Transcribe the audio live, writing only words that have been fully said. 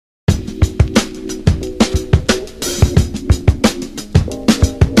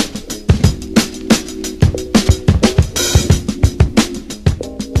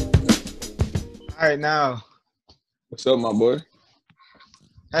right now. What's up, my boy?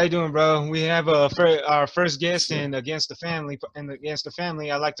 How you doing, bro? We have our first guest in Against the Family. And Against the Family,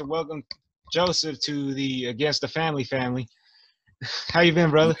 I'd like to welcome Joseph to the Against the Family family. How you been,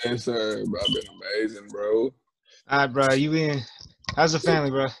 brother? Yes, sir, bro. I've been amazing, bro. All right, bro. You been? How's the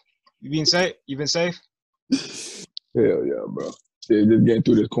family, bro? You been safe? You been safe? Hell yeah, bro. Shit, just getting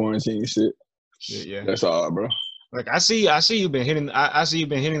through this quarantine shit. Yeah. That's all, bro. Like I see you been hitting. I see you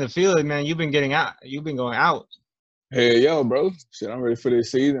been hitting the field, man. You've been getting out. You've been going out. Hell yeah, bro. Shit, I'm ready for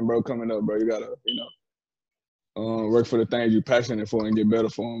this season, bro. Coming up, bro. You gotta, work for the things you're passionate for and get better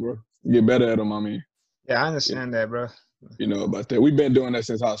for them, bro. Get better at them. I mean, Yeah, I understand that, bro. you know about that. We've been doing that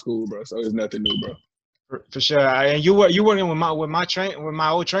since high school, bro. So it's nothing new, bro. For sure. And you working with my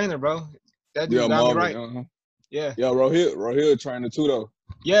old trainer, bro. That dude Yeah, got me Marvin. right. Yeah. Yeah, Rohit trainer too, though.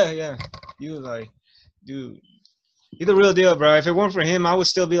 Yeah. You was like, dude, he's the real deal, bro. If it weren't for him, I would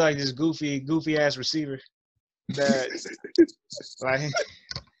still be like this goofy ass receiver. That like,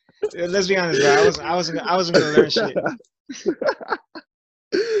 let's be honest, bro. I wasn't gonna learn shit,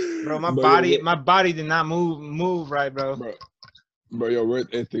 bro. My body did not move right, bro. Bro, your work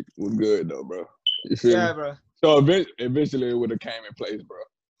ethic was good though, bro. You feel me? Yeah, bro. So eventually it would have came in place, bro.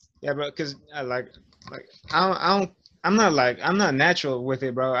 Yeah, bro. Cause I I'm not natural with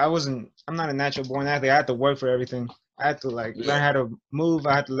it, bro. I'm not a natural born athlete. I had to work for everything. I had to learn how to move.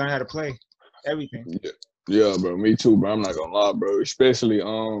 I had to learn how to play everything. Yeah, bro. Me too, bro. I'm not gonna lie, bro. Especially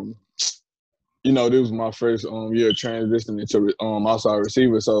this was my first year transitioning to outside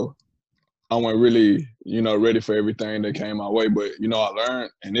receiver, so I wasn't really, ready for everything that came my way. But I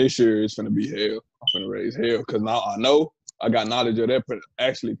learned, and this year it's gonna be hell. I'm gonna raise hell because now I know I got knowledge of that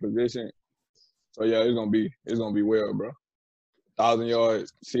actually position. So yeah, it's gonna be well, bro. 1,000-yard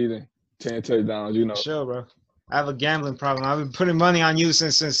season, 10 touchdowns. Sure, bro. I have a gambling problem. I've been putting money on you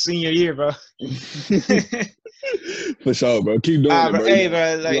since senior year, bro. For sure, bro. Keep doing it, bro. Hey, you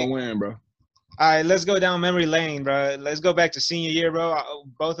bro. gonna win, bro. All right, let's go down memory lane, bro. Let's go back to senior year, bro.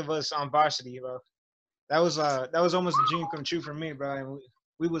 Both of us on varsity, bro. That was almost a dream come true for me, bro. And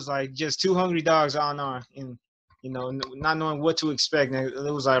we was like just two hungry dogs on our, and not knowing what to expect. And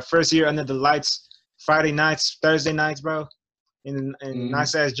it was our first year under the lights, Friday nights, Thursday nights, bro. In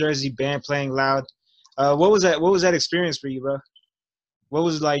nice ass Jersey, band playing loud. What was that experience for you, bro? What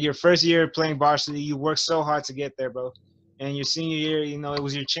was like your first year playing varsity? You worked so hard to get there, bro. And your senior year, it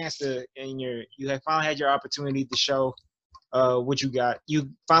was your chance to, and you had finally had your opportunity to show what you got. You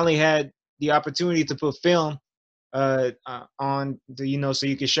finally had the opportunity to put film on the, so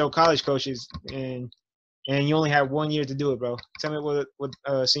you could show college coaches, and you only had 1 year to do it, bro. Tell me what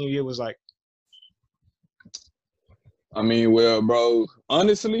senior year was like. I mean, well, bro,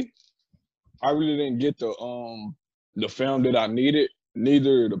 honestly, I really didn't get the film that I needed,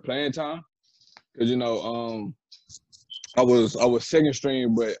 neither the playing time, because I was second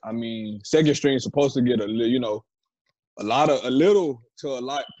string, but I mean, second string is supposed to get a little to a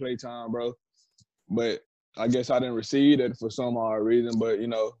lot play time, bro. But I guess I didn't receive that for some odd reason. But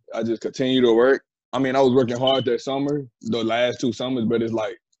I just continued to work. I mean, I was working hard that summer, the last 2 summers, but it's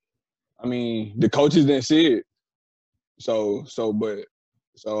like, I mean, the coaches didn't see it. So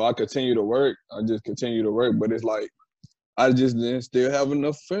I continue to work. I just continue to work, but it's like I just didn't still have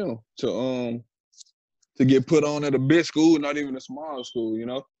enough film to get put on at a big school, not even a small school,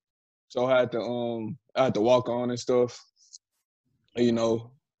 So I had to walk on and stuff. I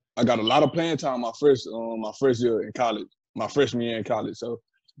got a lot of playing time my first year in college, my freshman year in college. So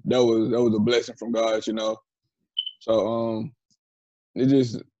that was a blessing from God, So it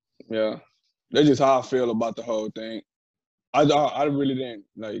just that's just how I feel about the whole thing. I really didn't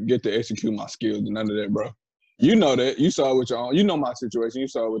get to execute my skills and none of that, bro. You know that. You saw it with your own. You know my situation. You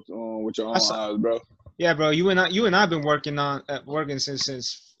saw it with your own eyes, bro. Yeah, bro. You and I've been working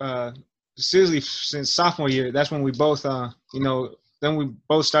since seriously since sophomore year. That's when we both then we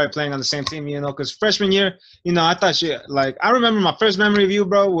both started playing on the same team. Because freshman year, I thought shit. Like I remember my first memory of you,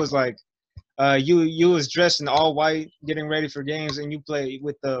 bro, was like you was dressed in all white, getting ready for games, and you played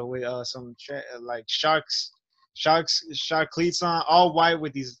with some shark cleats on, all white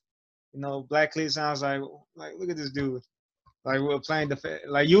with these black cleats on. I was like look at this dude. Like we were playing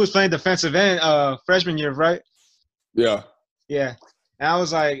like you was playing defensive end freshman year, right? Yeah. Yeah. And I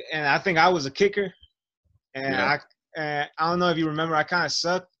was like, and I think I was a kicker. And yeah. I don't know if you remember, I kind of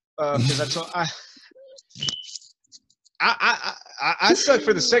sucked because I sucked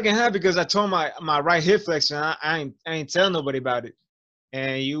for the second half because I told my right hip flexor, and I ain't telling nobody about it.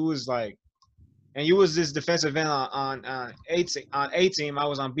 And you was like, and you was this defensive end on A team. I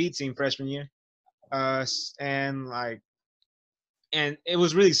was on B team freshman year. And like and it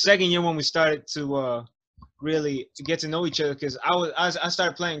was really second year when we started to really get to know each other because I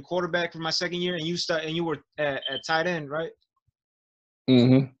started playing quarterback for my second year, and you were at tight end, right?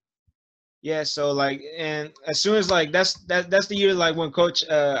 Mm-hmm. Yeah, so like, and as soon as like that's the year like when Coach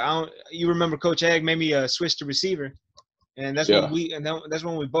you remember Coach Egg made me switch to receiver, and Yeah. that's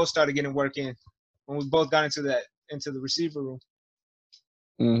when we both started getting work in, when we both got into the receiver room.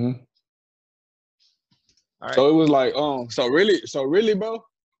 Mm-hmm. All right. So it was like, so really, bro,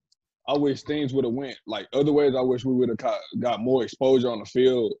 I wish things would have went like other ways. I wish we would have got more exposure on the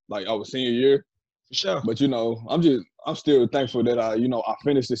field, like our senior year. For sure. But I'm still thankful that I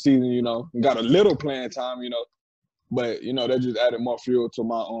finished the season, and got a little playing time, But that just added more fuel to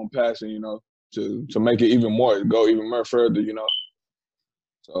my own passion, to make it even more, go even more further.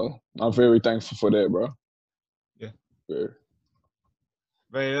 So I'm very thankful for that, bro. Yeah. Very.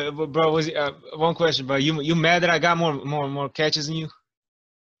 But bro, was one question, bro? You mad that I got more catches than you?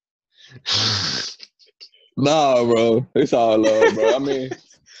 Nah, bro, it's all love, bro. I mean,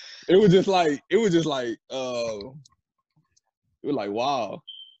 it was just like it was like wow.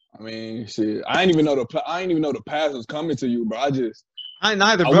 I mean, shit. I didn't even know the pass was coming to you, bro. I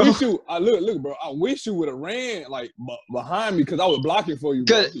neither, I bro. wish you. I look, bro. I wish you would have ran like behind me because I was blocking for you,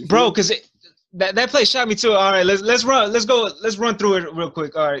 bro. Cause that play shot me too. All right, let's run through it real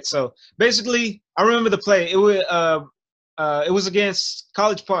quick. All right, so basically, I remember the play. It was against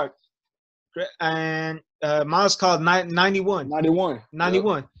College Park, and Miles called 91. 91.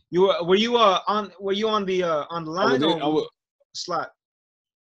 91. Yep. Were you on the line or slot?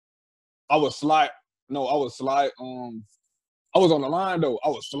 I was slide. No, I was slide. I was on the line though. I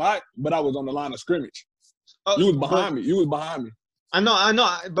was slide, but I was on the line of scrimmage. Oh, you was behind me. You was behind me. I know.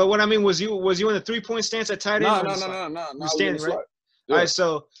 But what I mean was you in the 3-point stance at tight end? No. You're standing, right? Yeah.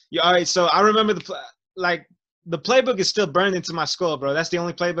 All right. So I remember the playbook is still burned into my skull, bro. That's the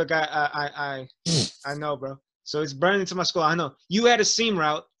only playbook I know, bro. So it's burned into my skull. I know you had a seam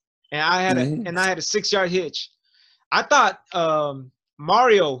route, and I had a 6-yard hitch. I thought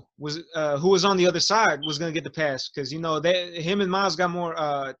Mario was who was on the other side was gonna get the pass because him and Miles got more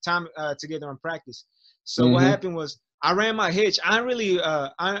time together in practice. So what happened was I ran my hitch. I really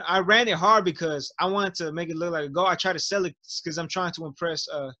I ran it hard because I wanted to make it look like a goal. I tried to sell it because I'm trying to impress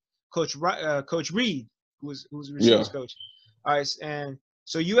Coach Reed, who's the receivers coach. All right, and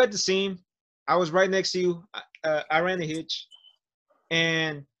so you had the seam. I was right next to you. I ran the hitch,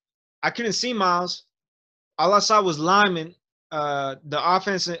 and I couldn't see Miles. All I saw was linemen, the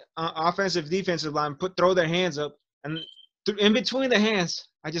offensive defensive line throw their hands up, and in between the hands,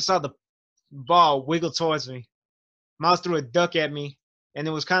 I just saw the ball wiggle towards me. Miles threw a duck at me, and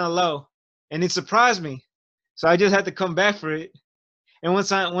it was kind of low, and it surprised me. So I just had to come back for it. And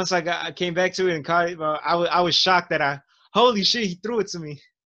once I came back to it and caught it, I was shocked that holy shit, he threw it to me.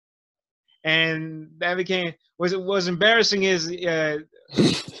 And that was embarrassing is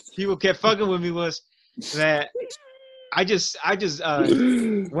people kept fucking with me was that I just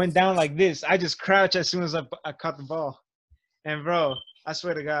went down like this. I just crouched as soon as I caught the ball. And bro, I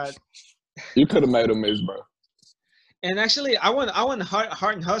swear to God, you could have made a miss, bro. And actually, I won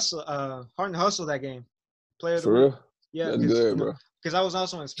Heart and Hustle that game. Player of the For week. real? Yeah, that's good, bro. Because I was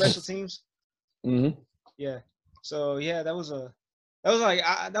also in special teams. Yeah. So yeah, that was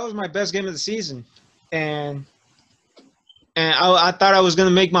my best game of the season, and I thought I was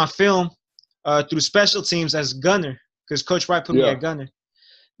gonna make my film through special teams as gunner because Coach Wright put me at gunner.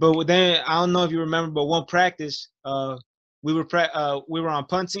 But then I don't know if you remember, but one practice, we were on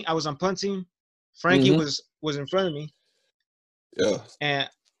punting. I was on punting. Frankie was in front of me. Yeah. And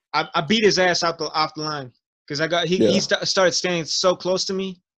I beat his ass off the line because he started standing so close to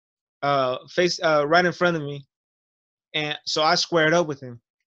me, right in front of me, and so I squared up with him.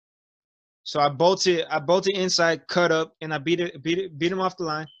 So I bolted inside, cut up, and I beat him off the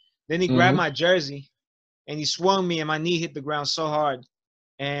line. Then he grabbed my jersey, and he swung me, and my knee hit the ground so hard,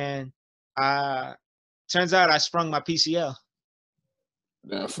 and turns out I sprung my PCL.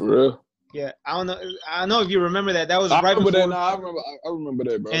 Yeah, for real. Yeah, I don't know. I know if you remember that. That was I right remember before. That. No, I remember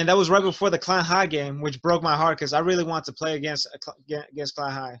that, bro. And that was right before the Klein High game, which broke my heart because I really wanted to play against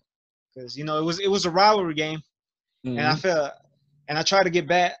Klein High, because it was a rivalry game, and I tried to get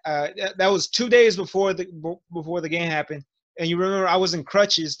back. That was 2 days before the game happened, and you remember I was in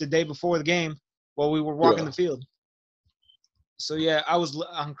crutches the day before the game while we were walking the field. So yeah, I was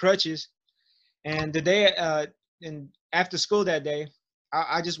on crutches, and the day and after school that day,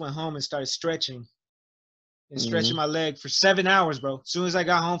 I just went home and started stretching my leg for 7 hours, bro. As soon as I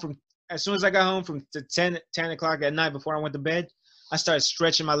got home from 10 o'clock at night before I went to bed, I started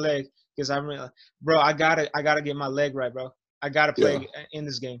stretching my leg because I gotta get my leg right, bro. I gotta Yeah. play in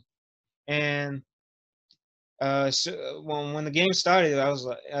this game. And so when the game started, I was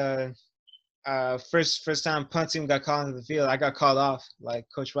like, first time punting got called into the field. I got called off. Like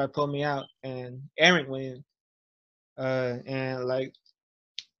Coach White pulled me out, and Aaron went in. And like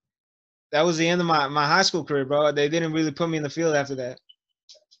that was the end of my high school career, bro. They didn't really put me in the field after that.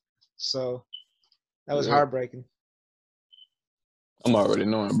 So that was Yeah. heartbreaking. I'm already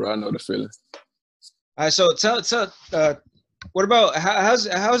knowing, bro. I know the feeling. All right, so tell what about how's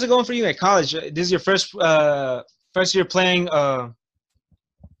it going for you at college? This is your first year playing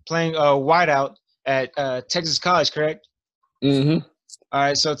wideout at Texas College, correct? Mm-hmm. All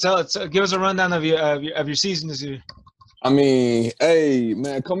right, so give us a rundown of your season this year. I mean, hey,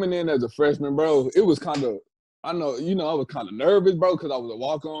 man, coming in as a freshman, bro, it was kind of, I know, I was kind of nervous, bro, because I was a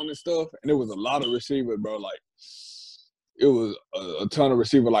walk-on and stuff, and it was a lot of receivers, bro. Like, it was a ton of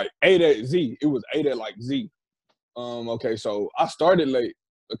receivers, like 8 at Z. It was 8 at, like, Z. Okay, so I started late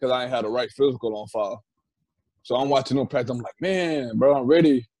because I ain't had the right physical on file. So I'm watching them practice. I'm like, man, bro, I'm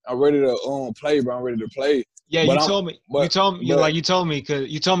ready. I'm ready to play, bro. I'm ready to play. Yeah, but you told me because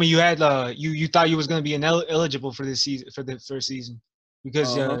you told me you had you thought you was gonna be ineligible for this season for the first season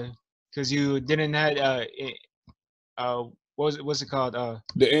because you didn't have what's it called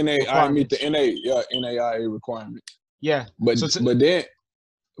the NA. I meet the requirements. NAIA requirement. Yeah, But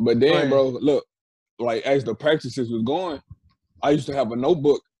then, bro, look, like as the practices was going, I used to have a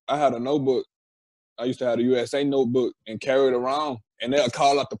notebook. I had a notebook. I used to have a USA notebook and carry it around, and they'll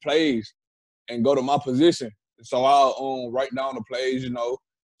call out the plays and go to my position. So I'll write down the plays,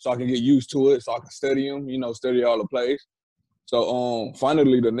 so I can get used to it, so I can study them, study all the plays. So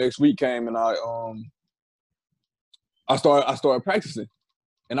finally the next week came and I started practicing,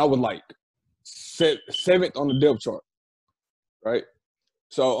 and I was like 7th on the depth chart, right?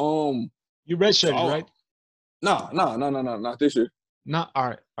 So you redshirted, right? No, not this year. No,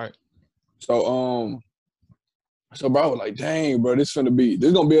 all right. So bro, I was like, dang, bro, this gonna be a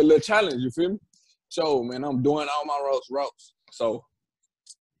little challenge, you feel me? So man, I'm doing all my routes. So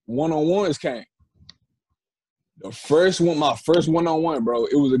one-on-ones came. My first one-on-one, bro,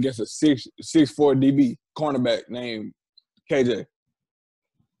 it was against a 6'4" DB cornerback named KJ.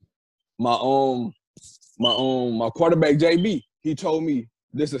 My quarterback JB, he told me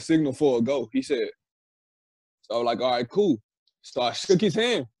this is a signal for a go. He said, so I was like, all right, cool. So I shook his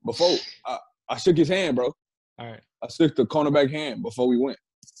hand before I shook his hand, bro. All right. I shook the cornerback hand before we went.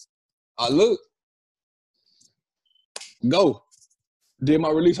 I looked, go. Did my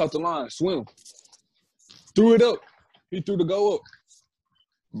release off the line, swim. Threw it up. He threw the go up.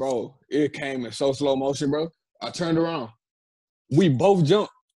 Bro, it came in so slow motion, bro. I turned around. We both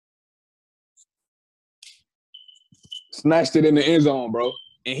jumped. Snatched it in the end zone, bro.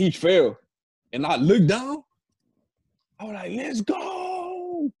 And he fell. And I looked down. I was like, let's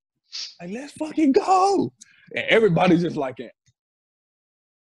go. Like, let's fucking go. And everybody just like it.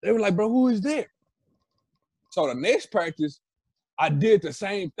 They were like, bro, who is that? So the next practice, I did the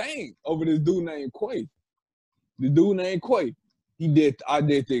same thing over this dude named Quay. The dude named Quay. I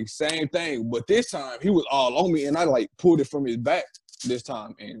did the same thing, but this time he was all on me and I like pulled it from his back this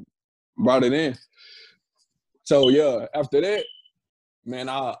time and brought it in. So yeah, after that, man,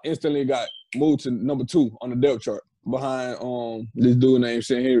 I instantly got moved to number 2 on the depth chart behind this dude named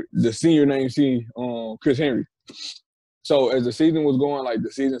the senior named Chris Henry. So as the season was going, like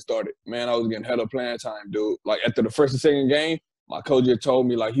the season started, man, I was getting hella playing time, dude. Like after the first and second game, my coach just told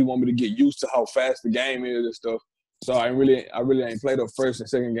me like he wanted me to get used to how fast the game is and stuff. So I really ain't played the first and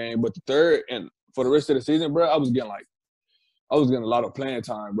second game, but the third and for the rest of the season, bro, I was getting a lot of playing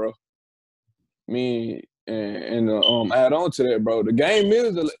time, bro. Me and add on to that, bro. The game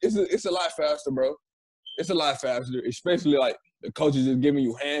it's a lot faster, bro. It's a lot faster, especially like the coaches just giving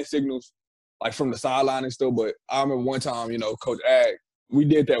you hand signals, like from the sideline and stuff. But I remember one time, Coach Ag, we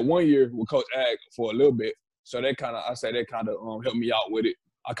did that one year with Coach Ag for a little bit. So that kind of helped me out with it.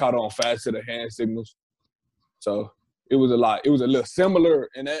 I caught on fast to the hand signals. So it was a lot. It was a little similar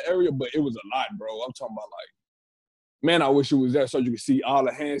in that area, but it was a lot, bro. I'm talking about like, man, I wish it was there so you could see all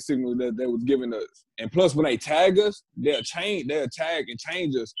the hand signals that they was giving us. And plus, when they tag us, they'll tag and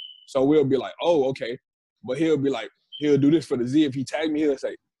change us. So we'll be like, oh, okay. But he'll be like, he'll do this for the Z. If he tagged me, he'll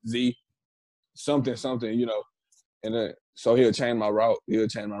say Z, something, And then, so he'll change my route. Or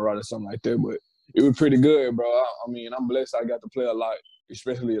something like that. But it was pretty good, bro. I mean, I'm blessed I got to play a lot,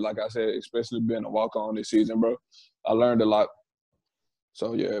 especially, like I said, being a walk-on this season, bro. I learned a lot.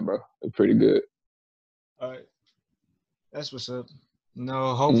 So, yeah, bro, it's pretty good. All right. That's what's up.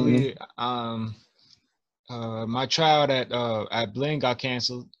 Hopefully, my tryout at Blaine got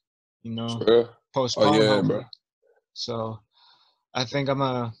canceled. Sure. Postponed. Oh, yeah, bro. So I think I'm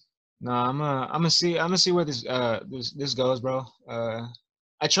a no. I'm gonna see where this goes, bro.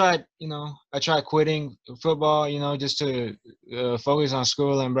 I tried, I tried quitting football, just to focus on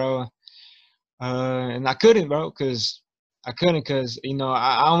school, and bro, and I couldn't, bro, cause I couldn't, cause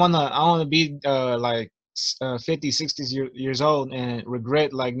I wanna be like 50, 60 years old and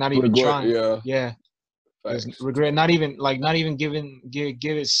regret like not even Regret, trying. yeah, Yeah, just facts. regret not even give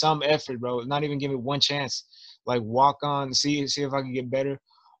it some effort, bro. Not even give it one chance. Like walk on, see if I can get better.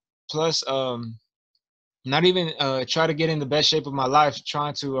 Plus, not even try to get in the best shape of my life,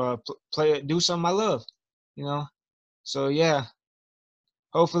 trying to do something I love, you know. So yeah,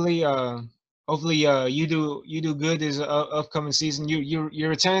 hopefully, you do good this upcoming season. You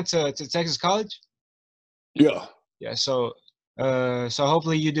return to Texas College. Yeah, Yeah. So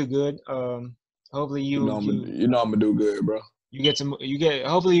hopefully you do good. Hopefully you know I'm gonna do good, bro. you get to you get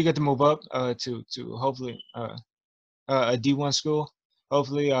hopefully you get to move up to hopefully a D1 school.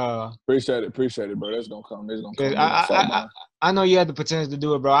 Hopefully, Appreciate it, bro. That's gonna come. That's gonna cause come. They're gonna fall behind. I know you had the potential to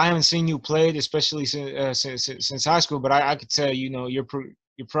do it, bro. I haven't seen you played, especially since high school, but I could tell, your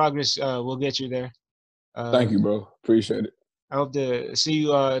progress will get you there. Thank Uh, you, bro. Appreciate it. I hope to see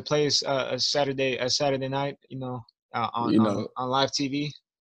you play a Saturday night, You know, on live TV,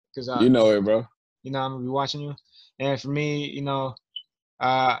 because you know it, bro. I'm gonna be watching you. And for me,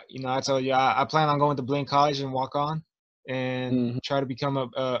 I told you I plan on going to Blaine College and walk on, and Hmm. try to become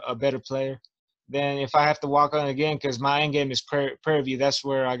a better player. Then if I have to walk on again, because my end game is Prairie View, that's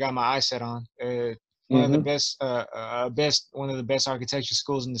where I got my eyes set on. One of the Hmm. best one of the best architecture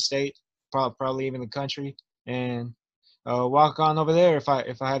schools in the state, probably even the country, and walk on over there if I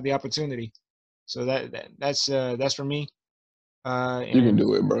have the opportunity. So that's for me. You can And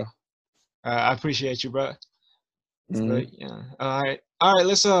do it, bro. I appreciate you, bro. Hmm. But yeah, all right.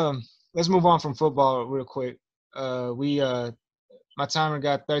 Let's move on from football real quick. We My timer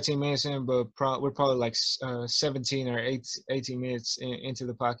got 13 minutes in, but we're probably like 17 or 18 minutes into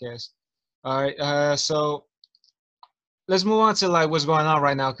the podcast. All right. So let's move on to like what's going on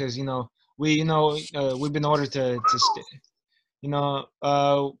right now, because we've been ordered to stay, you know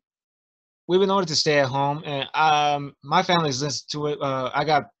we've been ordered to stay at home, and my family's listened to it. I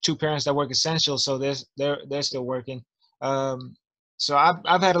got two parents that work essential, so they're still working. Um, so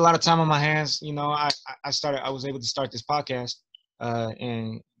I've had a lot of time on my hands. I was able to start this podcast,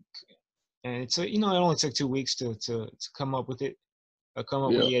 and it's it only took 2 weeks to come up with it, come up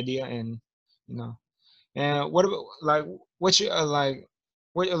with Yeah. the idea, and you know, and what about like what you like.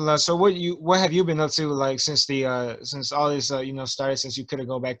 What have you been up to like since all this started, since you couldn't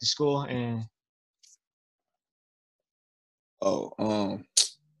go back to school? And Oh,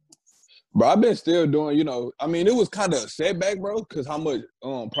 bro, I've been still doing, I mean, it was kind of a setback, bro, because how much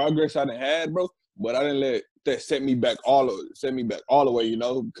progress I done had, bro. But I didn't let that set me back all the way,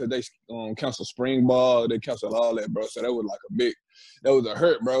 because they canceled spring ball, they canceled all that, bro. So that was like that was a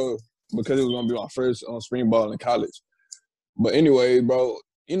hurt, bro, because it was gonna be my first spring ball in college. But anyway, bro,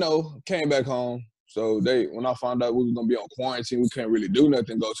 came back home. So when I found out we was gonna be on quarantine, we couldn't really do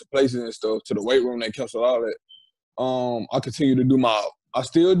nothing, go to places and stuff, to the weight room, they canceled all that. I continue to I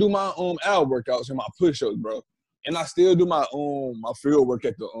still do my ab workouts and my push-ups, bro. And I still do my field work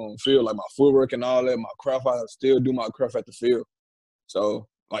at the field, like my footwork and all that, my craft. I still do my craft at the field. So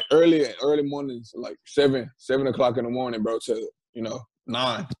like early mornings, like 7 o'clock in the morning, bro, to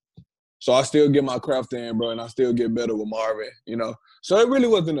 9. So I still get my craft in, bro, and I still get better with Marvin. So it really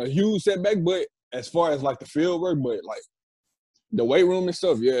wasn't a huge setback, but as far as like the field work, but like the weight room and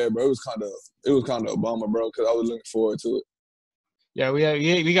stuff, yeah, bro, it was kind of a bummer, bro, because I was looking forward to it. yeah,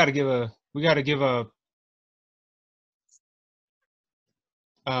 we got to give a my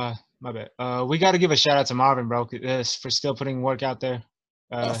bad. We got to give a shout out to Marvin, bro, for still putting work out there.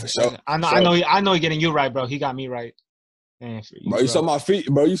 For sure, I for know I sure. know I know he getting you right, bro. He got me right. And for you, Bro, you saw bro. my feet,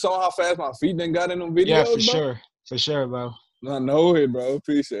 bro. You saw how fast my feet then got in them Yeah, videos, bro. for sure, bro. I know it, bro.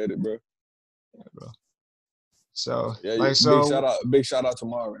 Appreciate it, bro. Yeah, bro. So Yeah, like big shout out to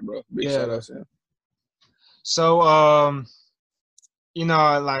Marvin, bro. Big yeah, shout bro. out to him. So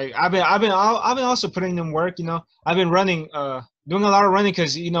like I've been also putting in work. I've been running, doing a lot of running,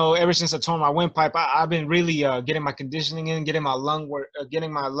 because ever since I tore my windpipe, I've been really getting my conditioning in, getting my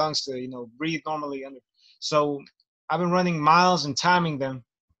getting my lungs to breathe normally under. So I've been running miles and timing them,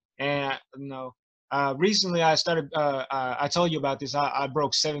 and recently I started. I told you about this. I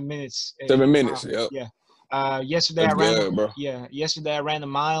broke 7 minutes in 7 minutes, mile. yep. Yeah. Yesterday That's I ran. good, bro. Yeah. Yesterday I ran a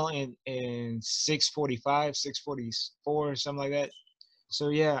mile in 6:45, 6:44, something like that. So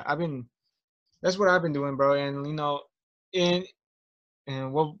yeah, that's what I've been doing, bro. And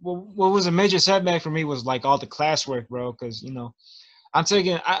and what was a major setback for me was like all the classwork, bro, because I'm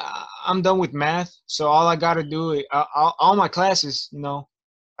taking. I'm done with math, so all I gotta do is all my classes. You know,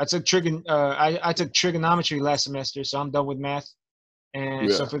 I took trigonometry last semester, so I'm done with math.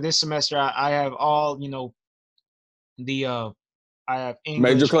 And so Yeah. for this semester, I have all the I have Major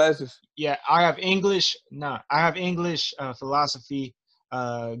English. classes. Yeah, I have English. No, I have English, philosophy,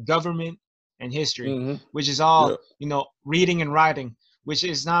 government, and history, Mm-hmm. which is Yeah. all reading and writing, which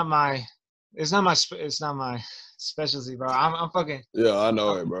is not my. It's not my specialty, bro. I'm fucking. Yeah, I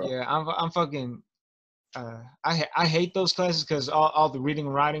know it, bro. Yeah, I'm fucking. I hate those classes because all the reading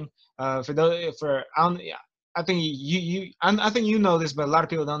and writing. For those for I don't. Yeah, I think I think you know this, but a lot of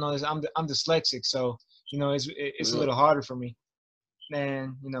people don't know this. I'm dyslexic, so it's a Yeah. little harder for me.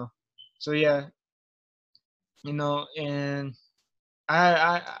 And so yeah, and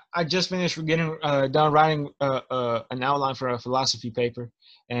I just finished getting done writing an outline for a philosophy paper,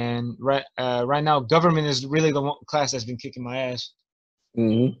 and right now government is really the one class that's been kicking my ass.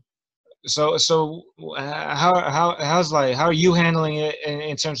 Mm-hmm. So how are you handling it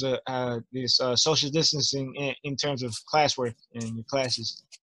in terms of this social distancing in terms of classwork and your classes?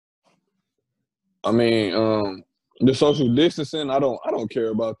 I mean, the social distancing, I don't care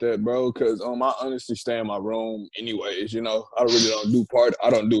about that, bro. Cause I honestly stay in my room anyways. You know, I really don't do I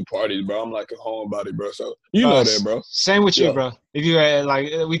don't do parties, bro. I'm like a homebody, bro. So you know that, bro. Same with you, Yeah, bro. If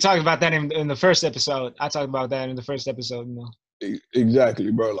you we talked about that in the first episode. I talked about that in the first episode.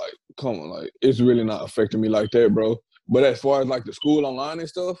 exactly, bro. Like, come on, like it's really not affecting me like that, bro. But as far as like the school online and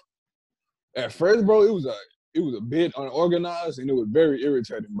stuff, at first, bro, it was a bit unorganized and it was very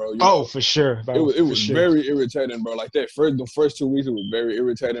irritating, bro. You Oh, know, for sure, it bro. was it For was sure. very irritating, bro. Like the first 2 weeks, it was very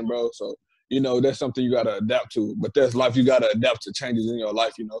irritating, bro. So that's something you gotta adapt to. But that's life. You gotta adapt to changes in your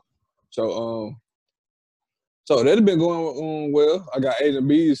life, you know. So so that's been going well. I got A's and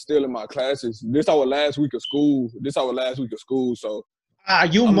B's still in my classes. This our last week of school. So Ah,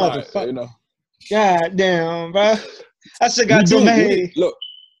 you I'm not, motherfucker. God damn, bro. I still we got too do. We many. look.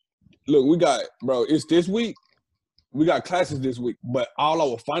 We got, bro. It's this week. We got classes this week, but all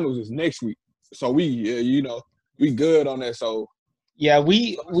our finals is next week. So we good on that. So Yeah, I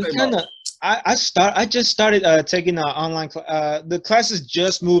we say kind about of. I just started taking online. The classes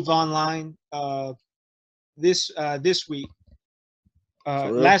just moved online. This week.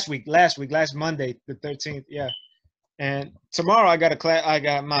 for real. Last Monday, the 13th. Yeah. And tomorrow I got a class.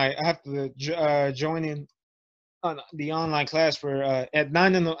 I have to join in on the online class for at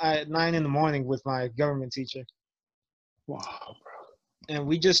 9 in the morning with my government teacher. Wow. And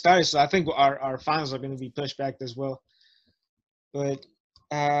we just started, so I think our finals are going to be pushed back as well. But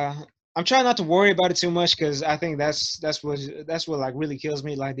uh, I'm trying not to worry about it too much because I think that's what like really kills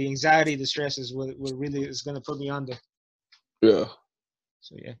me. Like the anxiety, the stress is what really is going to put me under. Yeah.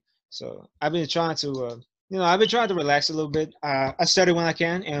 So yeah. So I've been trying to relax a little bit. I study when I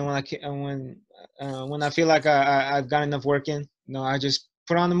can, and when I feel like I've got enough work in, I just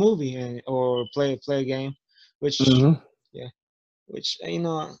put on a movie or play a game, which Mm-hmm. yeah, which I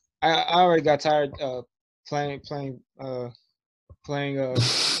already got tired playing playing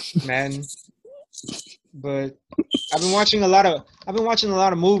Madden, but I've been watching a lot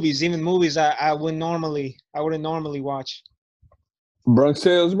of movies, even movies I wouldn't normally watch. Bronx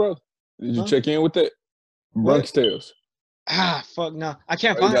Tales, bro. Did you Huh? check in with that? What? Bronx Tales. Fuck no. I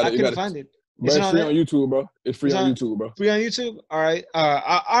can't Bro, you find got I to you couldn't got to find it. Is bro, it it's on free there? on YouTube, bro. It's free It's on on YouTube, bro. free on YouTube? All right.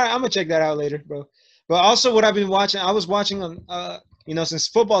 I'm gonna check that out later, bro. But also what I've been watching, I was watching on since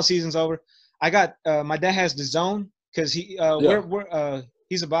football season's over, I got my dad has the zone because Yeah.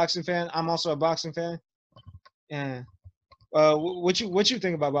 he's a boxing fan. I'm also a boxing fan. And what you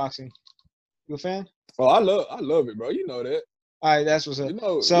think about boxing? You a fan? Oh, I love it, bro. You know that. All right, that's what's up. You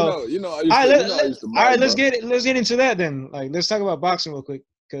know, you So know, you know I all used right, to you know I used to all box, right, bro. let's get into that then. Like, let's talk about boxing real quick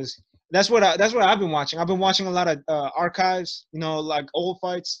because that's what I've been watching. I've been watching a lot of archives, like old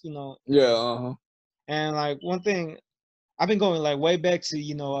fights, Yeah, uh-huh. and like one thing I've been going like way back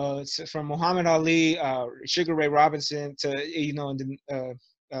to from Muhammad Ali, Sugar Ray Robinson to and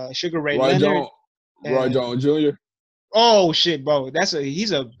then Sugar Ray Roy Leonard, Jones, Roy and Jones Jr., oh shit, bro,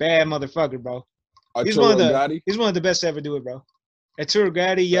 he's a bad motherfucker, bro. Arturo Gotti. He's one of the best to ever do it, bro. Arturo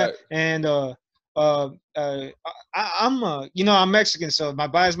Gatti, yeah, Fact. and I'm Mexican, so my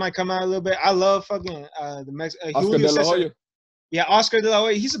bias might come out a little bit. I love fucking Oscar Julio De La Cesar. Hoya. Yeah, Oscar De La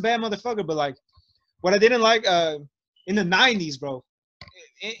Hoya. He's a bad motherfucker, but like what I didn't like in the '90s, bro.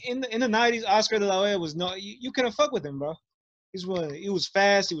 In the '90s, Oscar De La Hoya was you couldn't fuck with him, bro. He was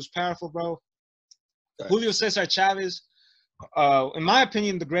fast, he was powerful, bro. Julio Cesar Chavez, in my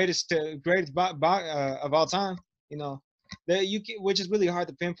opinion, the greatest of all time. That which is really hard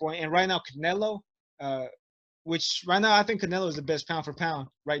to pinpoint. And right now, Canelo, uh, which right now I think Canelo is the best pound for pound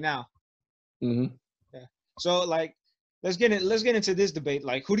right now. Mm-hmm. Yeah. So like, let's get into this debate.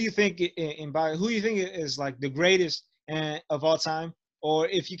 Like, who do you think who do you think is like the greatest of all time? Or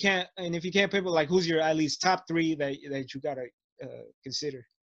if you can't pick, like, who's your at least top three that you gotta consider?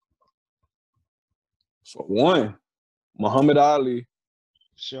 For one, Muhammad Ali,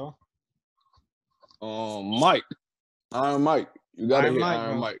 Sure. Mike, Iron Mike. You gotta Iron hit Mike,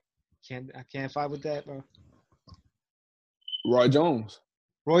 Iron bro. Mike. I can't fight with that, bro. Roy Jones.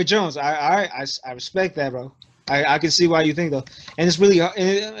 Roy Jones, I respect that, bro. I can see why you think though, and it's really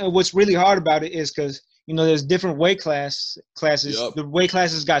and what's really hard about it is because there's different weight classes. Yep. The weight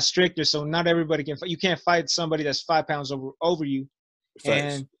classes got stricter, so not everybody can fight. You can't fight somebody that's 5 pounds over you,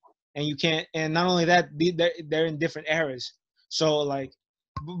 Facts. and you can't. And not only that, they're in different eras. So like,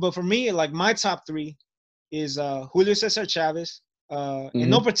 but for me, like my top three is Julio Cesar Chavez, in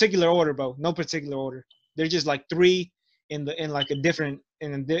no particular order, bro. No particular order. They're just like three in like a different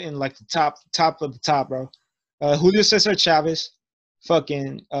in like the top of the top, bro. Julio Cesar Chavez,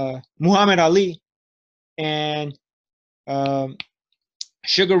 fucking Muhammad Ali, and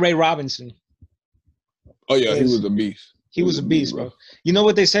Sugar Ray Robinson. Oh yeah, he was a beast. He was a beast, bro. You know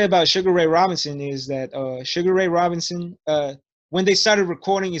what they say about Sugar Ray Robinson is that Sugar Ray Robinson, when they started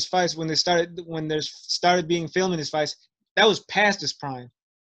recording his fights, when they started being filming his fights, that was past his prime.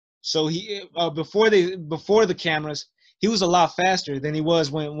 So he before the cameras, he was a lot faster than he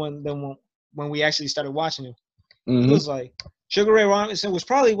was when we actually started watching him. Mm-hmm. He was like, Sugar Ray Robinson was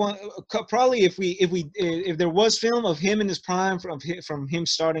probably if there was film of him in his prime from him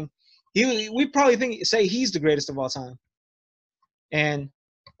starting, we probably say he's the greatest of all time. And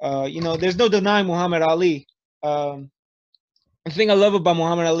there's no denying Muhammad Ali. The thing I love about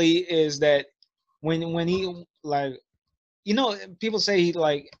Muhammad Ali is that when he like, people say he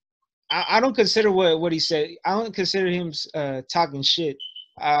like, I don't consider what he said. I don't consider him talking shit.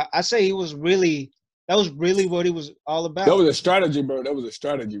 I say that was really what he was all about. That was a strategy, bro.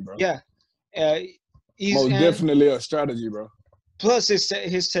 Yeah, most definitely a strategy, bro. Plus,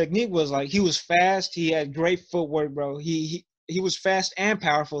 his technique was like, he was fast. He had great footwork, bro. He was fast and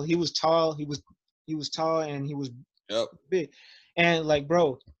powerful. He was tall. He was tall and he was big. And like,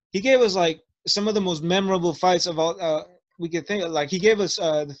 bro, he gave us like some of the most memorable fights of all we could think of. Like, he gave us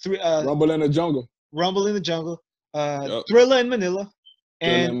the three Rumble in the Jungle, Thriller in Manila,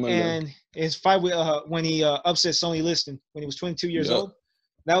 and his fight with when he upset Sonny Liston when he was 22 years old.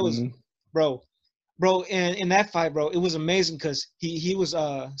 That was bro, and in that fight, bro, it was amazing because he was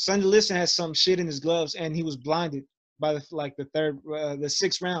Sonny Liston had some shit in his gloves and he was blinded by the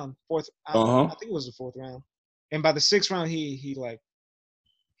sixth round, I think it was the fourth round, and by the sixth round he like,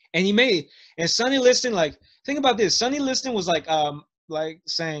 and he made, and Sonny Liston, like, think about this, Sonny Liston was like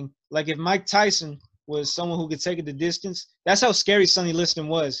saying, like, if Mike Tyson was someone who could take it the distance, that's how scary Sonny Liston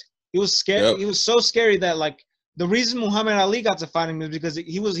was. He was scary. He was so scary that, like, the reason Muhammad Ali got to fight him is because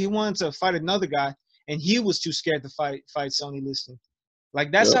he wanted to fight another guy, and he was too scared to fight Sonny Liston.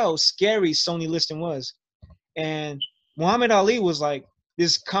 Like, that's how scary Sonny Liston was. And Muhammad Ali was like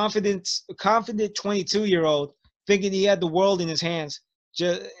this confident 22-year-old thinking he had the world in his hands.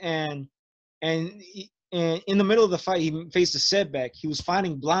 And in the middle of the fight, he faced a setback. He was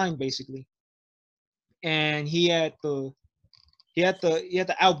fighting blind, basically, and he had to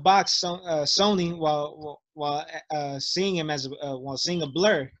outbox Sonny while seeing him while seeing a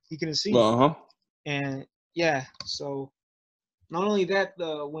blur. He couldn't see. And yeah, so not only that,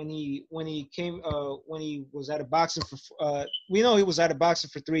 when he was out of boxing for we know he was out of boxing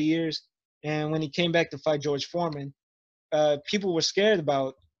for 3 years, and when he came back to fight George Foreman, people were scared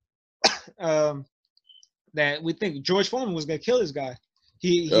about that. We think George Foreman was gonna kill this guy.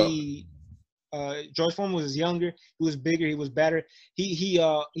 George Foreman was younger, he was bigger, he was better. He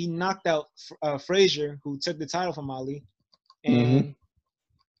knocked out Frazier, who took the title from Ali, and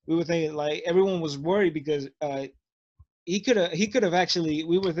we were thinking, like, everyone was worried because he could have actually,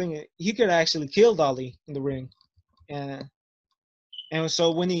 we were thinking he could have actually killed Ali in the ring, and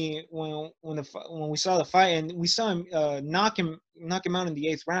so when we saw the fight and we saw him knock him out in the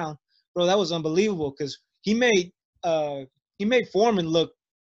 8th round, bro, that was unbelievable because he made Foreman look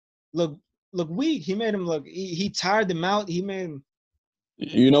weak. He made him look. He tired him out. He made him.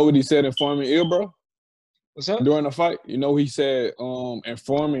 You know what he said in Foreman ear, bro? What's up? During the fight, you know, he said in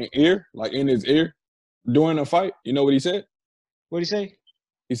Foreman ear, like in his ear, during the fight. You know what he said? What'd he say?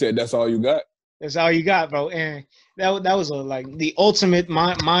 He said, "That's all you got." That's all you got, bro. And that was like the ultimate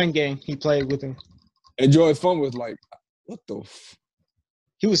mind game he played with him. And George Foreman was like, "What the?"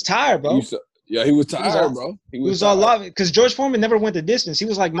 He was tired, bro. Yeah, he was He was tired, bro. He He was was all tired. live because George Foreman never went the distance. He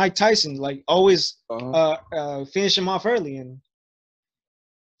was like Mike Tyson, like always finish him off early,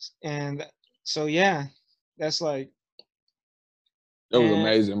 and so yeah, that's like That was and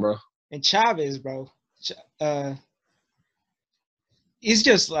amazing, bro. and Chavez, bro, he's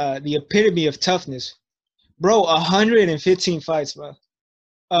just the epitome of toughness, bro. 115 fights, bro.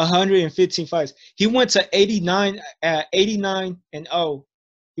 115 fights. He went to 89 and 0.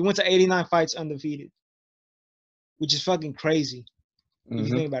 He went to 89 fights undefeated, which is fucking crazy if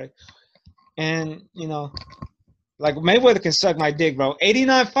you think about it. And you know, like Mayweather can suck my dick, bro.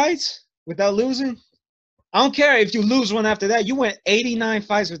 89 fights without losing. I don't care if you lose one after that. You went 89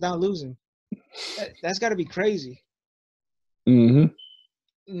 fights without losing. That's got to be crazy. Mm-hmm.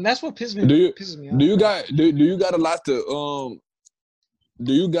 And that's what pisses me off. Do you got a lot to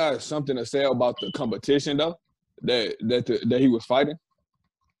do you got something to say about the competition though that he was fighting?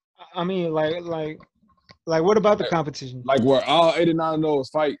 I mean, like what about the competition? Like were all 89 of those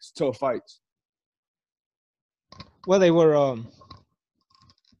fights tough fights? Well, they were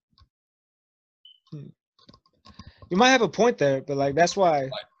you might have a point there, but like that's why.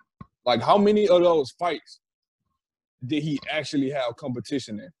 Like how many of those fights did he actually have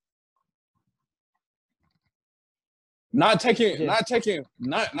competition in? Not taking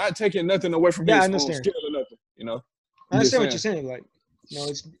nothing away from his skill or nothing, you know. I understand what you're saying. Like, you know,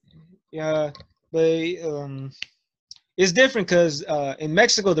 it's but it's different because in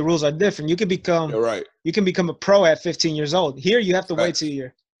Mexico the rules are different. You can become You can become a pro at 15 years old. Here you have to wait till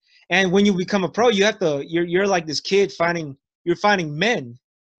you're. And when you become a pro, you have to. You're like this kid fighting. You're fighting men.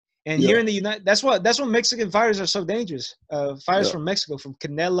 And here in the United, that's what Mexican fighters are so dangerous. Fighters from Mexico, from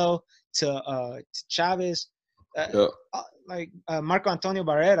Canelo to Chavez, like Marco Antonio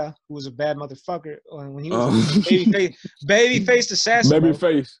Barrera, who was a bad motherfucker when he was a baby faced assassin.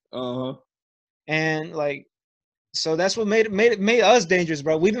 Babyface. And like, so that's what made us dangerous,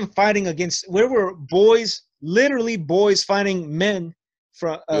 bro. We've been fighting against. We were boys, literally boys fighting men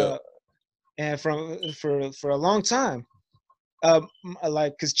for a long time.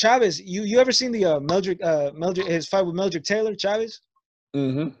 Like, cause Chavez, you ever seen the Mildred his fight with Mildred Taylor, Chavez?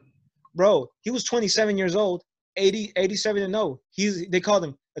 Mm-hmm. Bro, he was 27 years old, 87 and 0. They called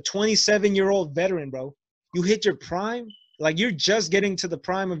him a 27-year-old veteran, bro. You hit your prime, like you're just getting to the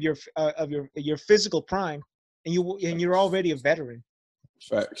prime of your physical prime, and you're already a veteran.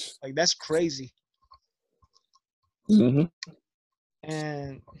 Facts. Like that's crazy. Mm-hmm.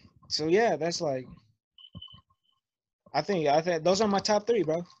 And so yeah, that's like. I think those are my top 3,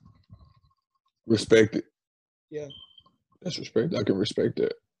 bro. Respect it. Yeah. That's respect. I can respect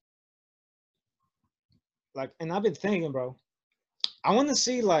that. Like, and I've been thinking, bro. I want to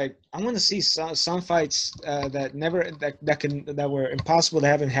see some fights that were impossible to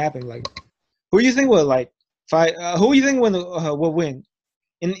haven't happened. Like, who do you think will like fight? Who do you think will win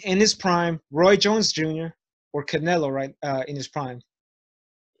in his prime? Roy Jones Jr. or Canelo, right? In his prime.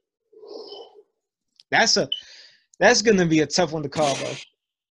 That's gonna be a tough one to call, bro.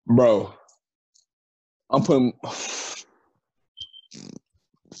 Bro, I'm putting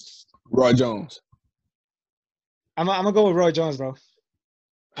Roy Jones. I'm gonna go with Roy Jones, bro.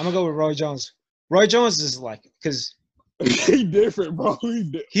 I'm gonna go with Roy Jones. Roy Jones is like, cause he different, bro.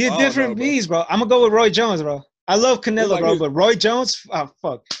 He a different beast, bro. I'm gonna go with Roy Jones, bro. I love Canelo, bro, but Roy Jones,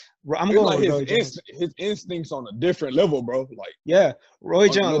 fuck. I'm going with Roy Jones. His instincts on a different level, bro. Like Roy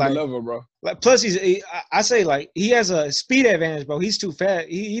Jones, like level, bro. Like plus I say like he has a speed advantage, bro. He's too fast.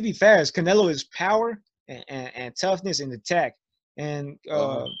 He be fast. Canelo is power and toughness and attack, and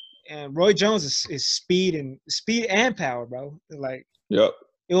Roy Jones is speed and power, bro. Like it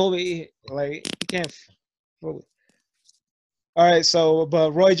will be like you can't. All right, so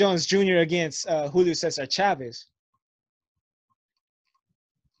but Roy Jones Jr. against Julio Cesar Chavez.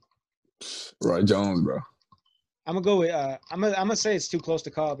 Roy Jones, bro. I'm gonna go with I'm gonna say it's too close to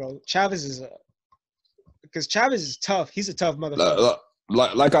call, bro. Chavez is because Chavez is tough. He's a tough motherfucker.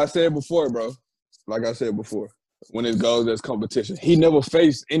 Like I said before, bro. Like I said before, when it goes as competition, he never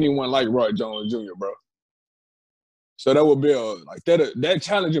faced anyone like Roy Jones Jr., bro. So that would be that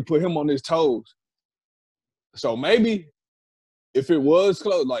challenge would put him on his toes. So maybe if it was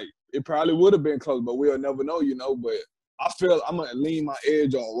close, like it probably would have been close, but we'll never know, you know. But I feel I'm gonna lean my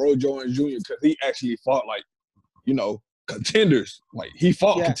edge on Roy Jones Jr. because he actually fought like, you know, contenders. Like he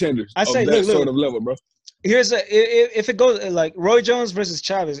fought contenders of that sort of level, bro. Here's if it goes like Roy Jones versus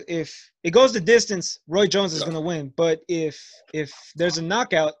Chavez, if it goes the distance, Roy Jones is gonna win. But if there's a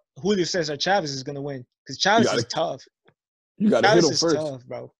knockout, Julio Cesar Chavez is gonna win because Chavez is tough. You gotta hit him first, tough,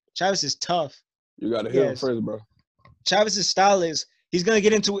 bro. Chavez is tough. You gotta hit him first, bro. Chavez's style is he's gonna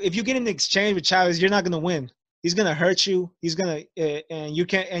get into. If you get in the exchange with Chavez, you're not gonna win. He's gonna hurt you. He's gonna and you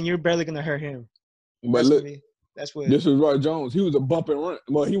can't, and you're barely gonna hurt him. But look, that's what. This was Roy Jones. He was a bump and run.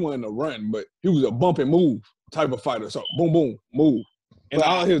 Well, he wasn't a run, but he was a bump and move type of fighter. So boom, boom, move. And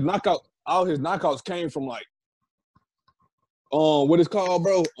all his knockouts came from like, what it's called,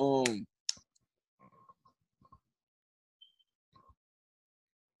 bro?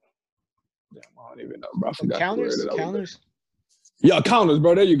 Damn, I don't even know, bro. I forgot counters. Yeah, counters,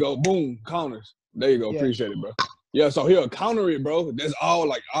 bro. There you go. Boom, counters. There you go. Yeah. Appreciate it, bro. Yeah, so he'll counter it, bro. That's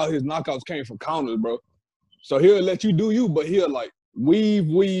all his knockouts came from counters, bro. So he'll let you do you, but he'll like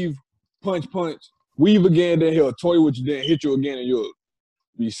weave, punch, weave again, then he'll toy with you, then hit you again, and you'll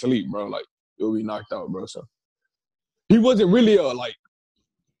be asleep, bro. Like you'll be knocked out, bro. So he wasn't really a like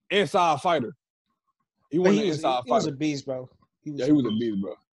inside fighter. He wasn't an inside fighter. He was a beast, bro. He was a beast,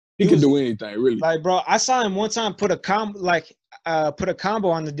 bro. He could do anything, really. Like, bro, I saw him one time put a combo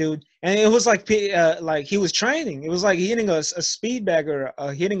on the dude, and it was like he was training. It was like hitting a speed bag or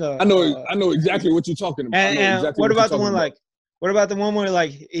hitting a. I know exactly what you're talking about. And what about the one like? What about the one where like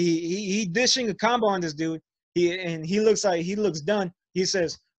he dishing a combo on this dude? He looks done. He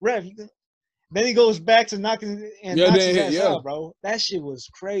says, "Ref." Then he goes back to knocking and knocks his ass out, bro. That shit was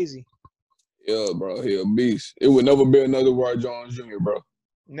crazy. Yeah, bro, he a beast. It would never be another Roy Jones Jr., bro.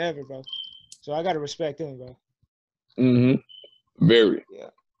 Never, bro. So I gotta respect him, bro. Very. Yeah.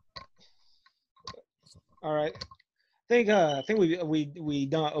 All right. I think we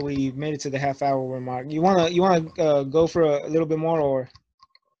made it to the half-hour mark. You wanna go for a little bit more, or?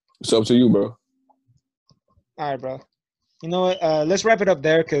 It's up to you, bro. All right, bro. You know what? Let's wrap it up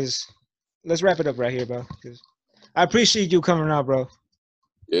there, let's wrap it up right here, bro. Cause I appreciate you coming out, bro.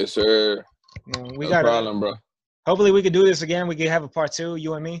 Yes, sir. We no problem, bro. Hopefully we could do this again. We could have a part 2,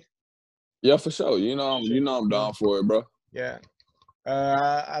 you and me. Yeah, for sure. You know I'm down for it, bro. Yeah.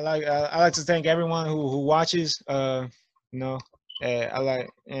 I like to thank everyone who watches. And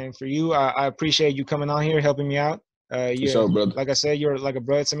for you, I appreciate you coming on here, helping me out. For sure, brother. Like I said, you're like a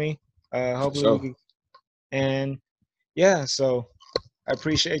brother to me. Hopefully sure. we can, and yeah, so I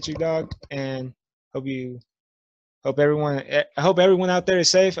appreciate you, dog, and hope everyone out there is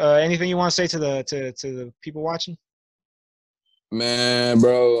safe. Anything you want to say to the people watching? Man,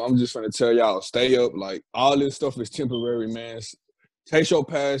 bro, I'm just gonna tell y'all, stay up. Like, all this stuff is temporary, man. Chase your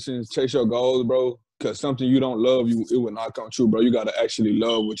passions, chase your goals, bro. Cause something you don't love, it will not come true, bro. You gotta actually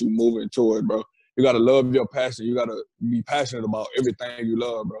love what you're moving toward, bro. You gotta love your passion. You gotta be passionate about everything you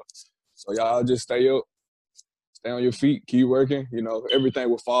love, bro. So y'all just stay up, stay on your feet, keep working. You know, everything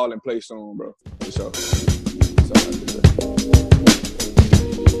will fall in place soon, bro. For sure.